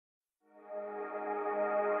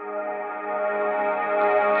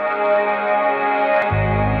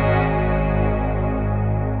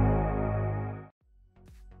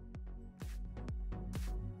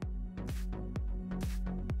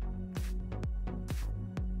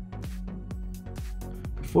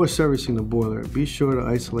Before servicing the boiler, be sure to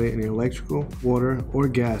isolate any electrical, water, or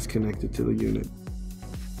gas connected to the unit.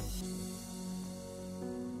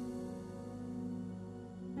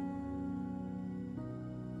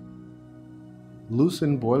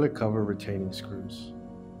 Loosen boiler cover retaining screws.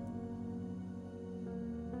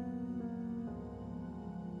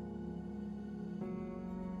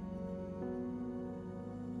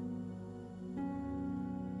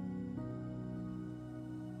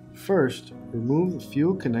 First, remove the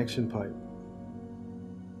fuel connection pipe.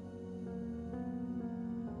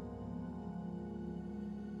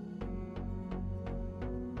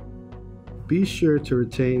 Be sure to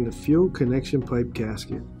retain the fuel connection pipe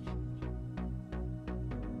gasket.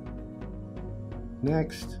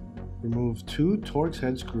 Next, remove two Torx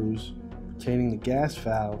head screws retaining the gas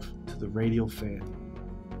valve to the radial fan.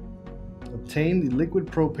 Obtain the liquid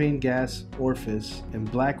propane gas orifice and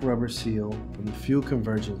black rubber seal from the fuel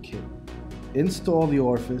conversion kit. Install the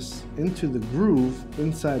orifice into the groove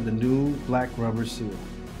inside the new black rubber seal.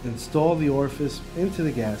 Install the orifice into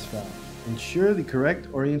the gas valve. Ensure the correct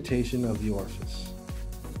orientation of the orifice.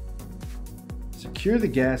 Secure the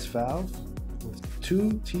gas valve with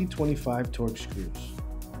two T25 Torx screws.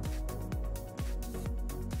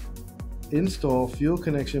 Install fuel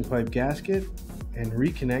connection pipe gasket and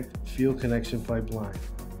reconnect fuel connection pipe line.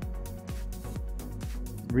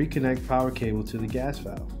 Reconnect power cable to the gas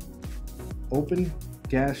valve. Open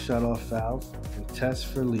gas shutoff valve and test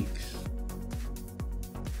for leaks.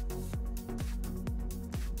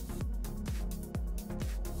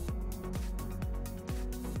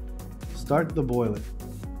 Start the boiler.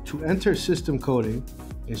 To enter system coding,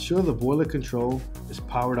 ensure the boiler control is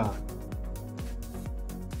powered on.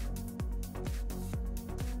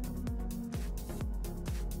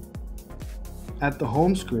 At the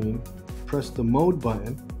home screen, press the mode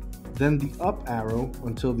button, then the up arrow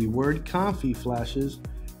until the word Confi flashes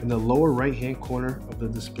in the lower right-hand corner of the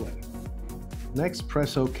display. Next,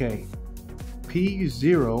 press OK.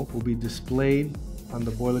 P0 will be displayed on the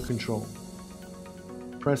boiler control.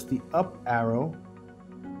 Press the up arrow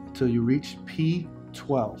until you reach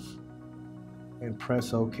P12 and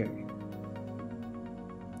press OK. You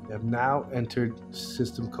have now entered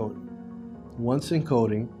system coding. Once in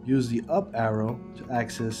coding, use the up arrow to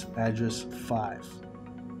access address 5.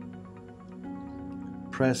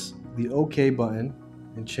 Press the OK button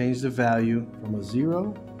and change the value from a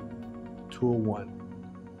 0 to a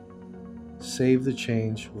 1. Save the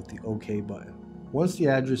change with the OK button. Once the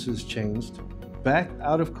address is changed, back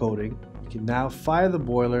out of coding, you can now fire the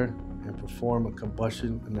boiler and perform a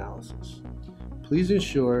combustion analysis. Please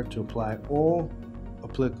ensure to apply all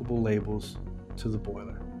applicable labels to the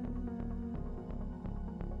boiler.